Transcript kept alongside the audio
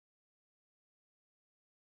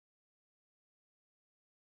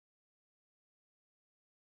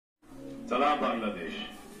Salam Bangladesh.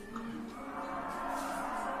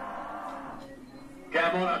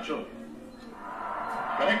 Kemon acho?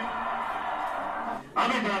 Correct?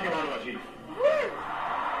 Ami তোমাকে ভালোবাসি.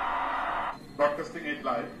 Broadcasting it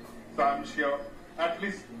live, so I'm sure at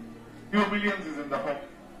least few millions is in the home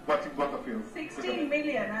watching both of you. 16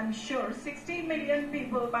 million, I'm sure. 16 million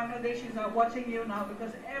people, Bangladeshis, are watching you now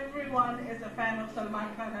because everyone is a fan of Salman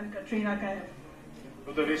Khan and Katrina Kaif. So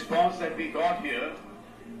the response that we got here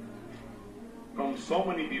from so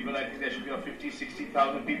many people, I think there should be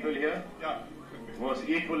 50-60,000 people here, was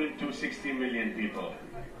equivalent to 60 million people.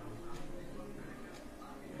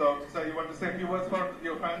 So you want to say a few words for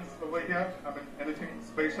your fans over here? I mean, anything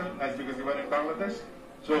special as because you were in Bangladesh?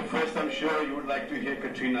 So first, I'm sure you would like to hear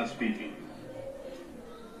Katrina speaking.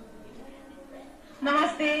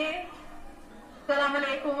 Namaste. Salam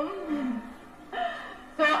alaikum.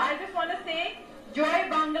 So I just want to say, Joy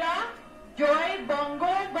Bangla, Joy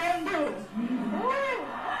Bongo Bandhu.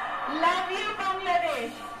 Love you,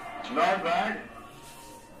 Bangladesh. Not bad.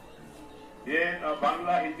 ये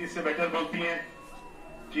बांग्ला हिंदी से better बोलती हैं.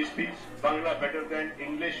 She speaks Bangla better than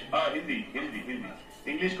English. Hindi.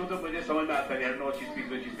 English को तो मुझे समझ में आता है. I don't know what she speaks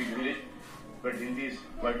when she speaks English, but Hindi is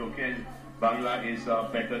quite okay, and Bangla is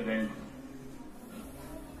better than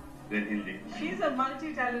Hindi. She's a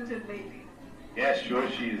multi-talented lady. Yes, sure,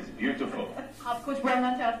 she is beautiful. आप कुछ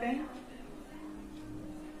बोलना चाहते हैं?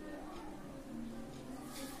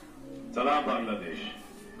 Salam Bangladesh.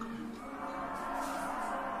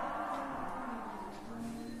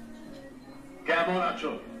 Kemon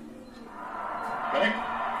acho? Correct?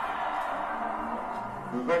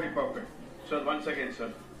 Very perfect. Sir, once again, sir.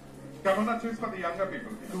 Kemon acho is for the younger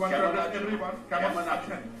people. If you want to address everyone, Kemon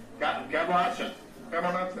acho. Kemon acho?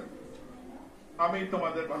 Kemon acho. আমি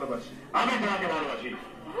তোমাদের ভালোবাসি. আমি তোমাকে ভালোবাসি.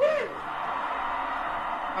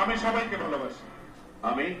 আমি সবাইকে ভালোবাসি.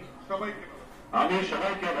 আমি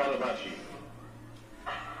সবাইকে ভালোবাসি.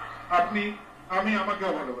 আপনি আমি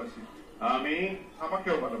আমাকেও ভালোবাসি. আমি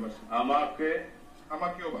আমাকেও ভালোবাসি.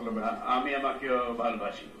 আমাকেও ভালোবাসি. আমি আমাকেও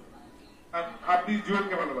ভালোবাসি. আপনি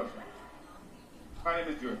জুয়েলকে ভালোবাসেন. My name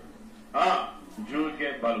is Joel. জুয়েলকে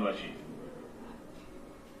ভালোবাসি.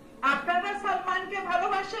 আপনারা সালমানকে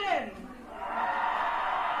ভালোবাসেন?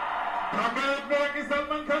 আপনারা কি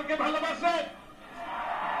সালমান খানকে ভালোবাসেন?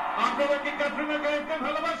 আপনারা কি ক্যাটরিনা কাইফকে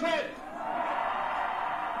ভালোবাসেন?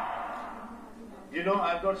 You know,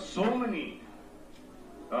 I've got so many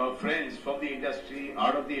friends from the industry,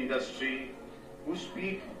 out of the industry, who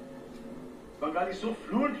speak Bengali so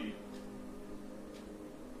fluently.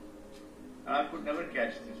 And I could never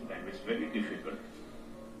catch this language. It's very difficult.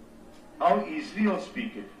 How easily you'll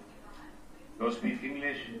speak it. You'll speak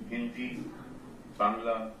English, Hindi,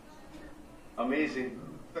 Bangla. Amazing.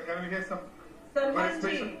 So can we hear some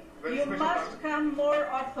Salmanji, you must come more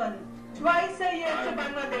often. Twice a year to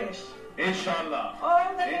Bangladesh. Inshallah. All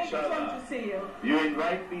the ladies want to see you. You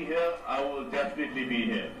invite me here, I will definitely be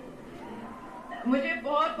here. मुझे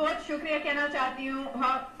बहुत बहुत शुक्रिया कहना चाहती हूँ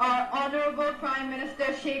our honorable Prime Minister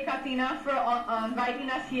Sheikh Hasina for inviting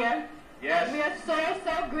us here. Yes. We are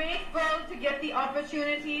so grateful to get the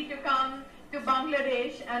opportunity to come to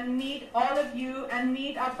Bangladesh and meet all of you and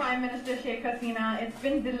meet our Prime Minister Sheikh Hasina. It's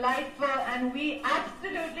been delightful and we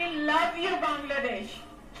absolutely love you, Bangladesh.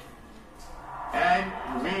 And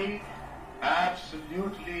we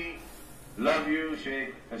absolutely love you,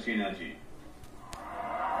 Sheikh Hasina ji.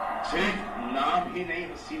 सिर्फ नाम ही नहीं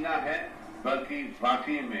हसीना है, बल्कि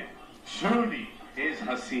वाकई में truly is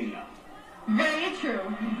Hasina. Very true.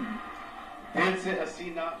 दिल से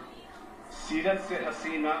हसीना, सीरत से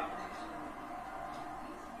हसीना.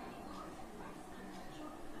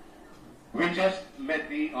 We just met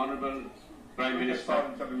the Honorable Prime Minister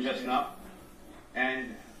just now,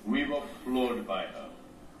 and we were floored by her.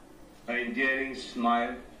 Her endearing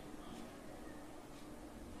smile,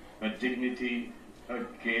 her dignity, her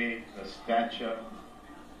gait, her stature.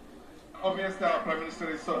 Obviously, our Prime Minister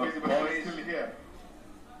is so busy, but he's still here.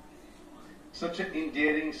 Such an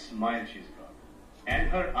endearing smile she's got. And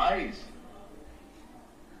her eyes.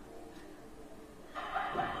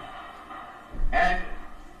 And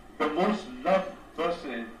the most loved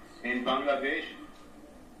person in Bangladesh,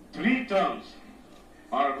 3 terms,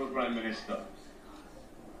 Honorable Prime Minister.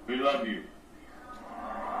 We love you.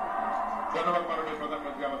 ধন্যবাদ মাননীয়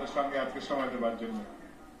প্রধানমন্ত্রী আমাদের সঙ্গে আজকে সময় দেওয়ার জন্য.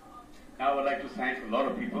 I would like to thank a lot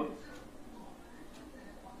of people.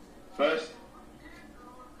 First,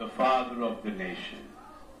 the father of the nation,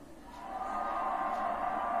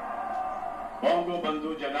 Bongo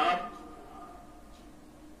Bandhu Janab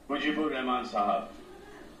Mujibur Rahman Sahab.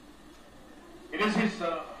 It is his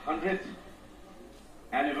 100th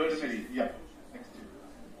anniversary. Yeah, next year.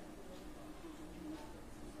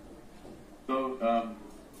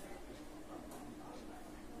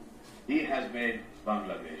 he has made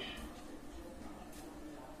Bangladesh.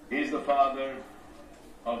 He is the father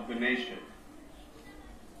of the nation.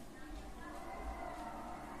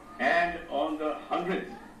 And on the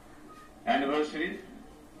 100th anniversary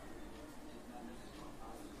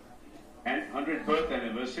and 100th birth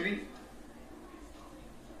anniversary,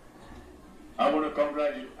 I want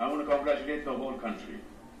to congratulate the whole country.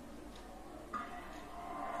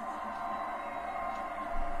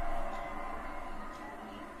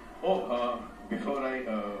 Before I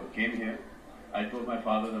came here, I told my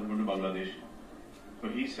father that I'm going to Bangladesh. So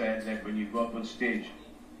he said that when you go up on stage,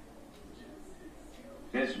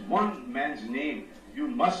 there's one man's name you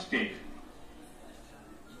must take.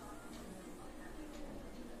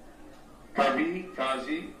 Kavi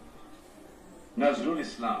Qazi Nazrul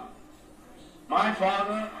Islam. My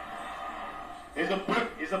father is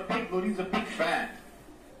a big fan.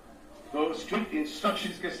 So strict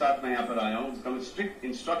instructions के साथ मैं यहाँ पर आया हूँ. Some strict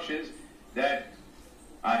instructions that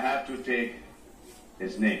I have to take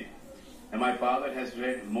his name. And my father has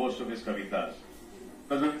read most of his kavitas.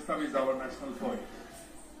 Nazrul Islam is our national poet.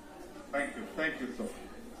 Thank you so much.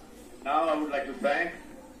 Now I would like to thank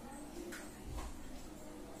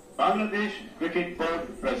Bangladesh Cricket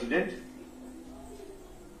Board President,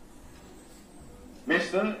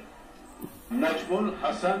 Mr. Najmul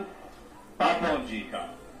Hassan Paponjika.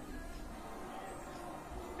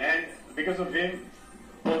 And because of him,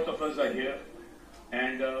 both of us are here.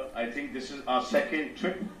 And I think this is our second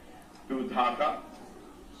trip to Dhaka.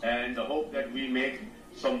 And I hope that we make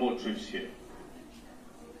some more trips here.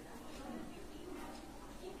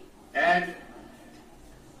 And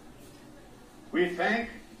we thank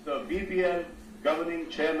the BPL governing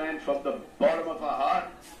chairman from the bottom of our heart.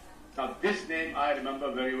 Now this name I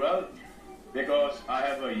remember very well because I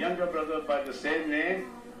have a younger brother by the same name,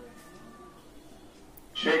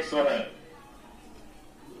 Sheikh Sohail.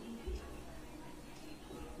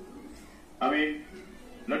 I mean,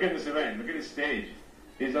 look at this event, look at his stage.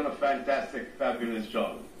 He's done a fantastic, fabulous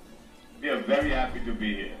job. We are very happy to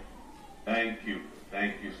be here. Thank you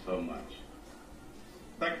so much.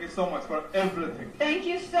 Thank you so much for everything. Thank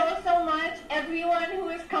you so much, everyone who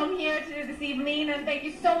has come here this evening, and thank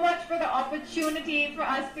you so much for the opportunity for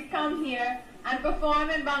us to come here and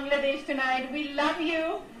perform in Bangladesh tonight. We love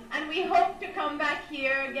you, and we hope to come back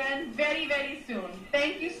here again very, very soon.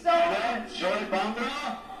 Thank you so much. Joy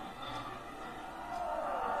Bangla.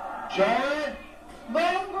 Joy.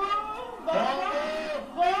 Bongo.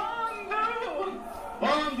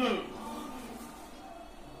 Bongo.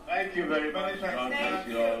 Thank you very much. God bless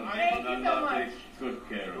you all. Thank you so much. Take good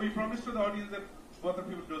care of We you. promised to the audience that both of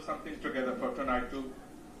you would do something together for tonight to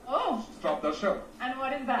Oh, stop the show. and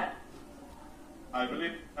what is that? I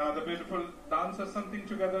believe another beautiful dance or something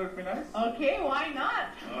together would be nice. Okay, why not?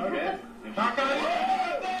 Okay.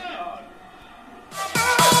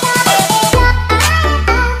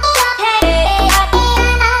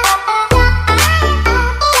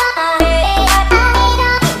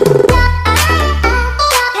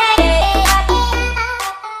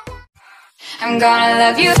 I'm gonna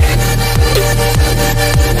love you.